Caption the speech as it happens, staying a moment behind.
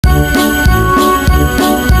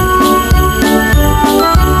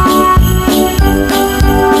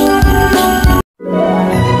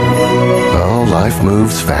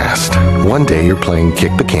moves fast. One day you're playing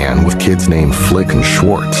kick the can with kids named Flick and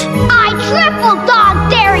Schwartz. I triple dog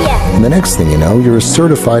dare you! And the next thing you know, you're a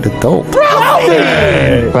certified adult.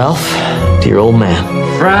 Ralph, dear old man.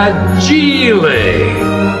 Fragile.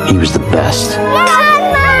 He was the best.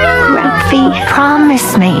 Ralphie,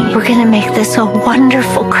 promise me we're gonna make this a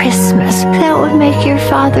wonderful Christmas. That would make your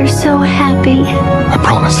father so happy. I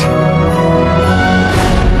promise.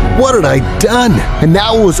 What had I done? And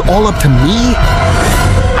now it was all up to me?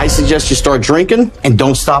 I suggest you start drinking and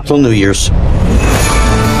don't stop till New Year's.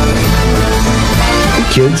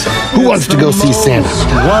 Kids, who wants to go see Santa?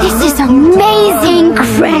 This is amazing!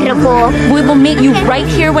 Incredible! We will meet you right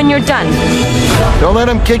here when you're done. Don't let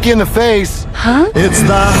him kick you in the face. Huh? It's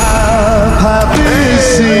the happy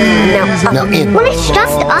season. Now in. When it's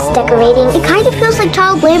just us decorating, it kind of feels like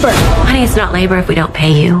child labor. Honey, it's not labor if we don't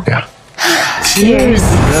pay you. Yeah. Cheers.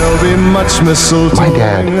 There'll be much mistletoe. My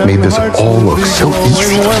dad made this all look so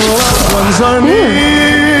easy.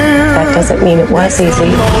 That doesn't mean it was easy.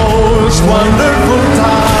 Most wonderful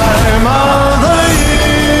time of the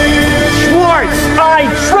year. Schwartz, I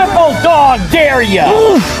triple dog dare you!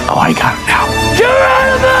 Oh, I got it now.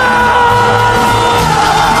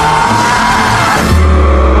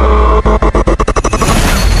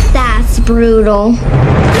 That's brutal.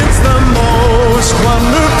 It's the most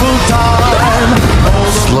wonderful time.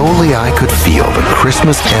 Slowly I could feel the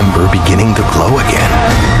Christmas ember beginning to glow again.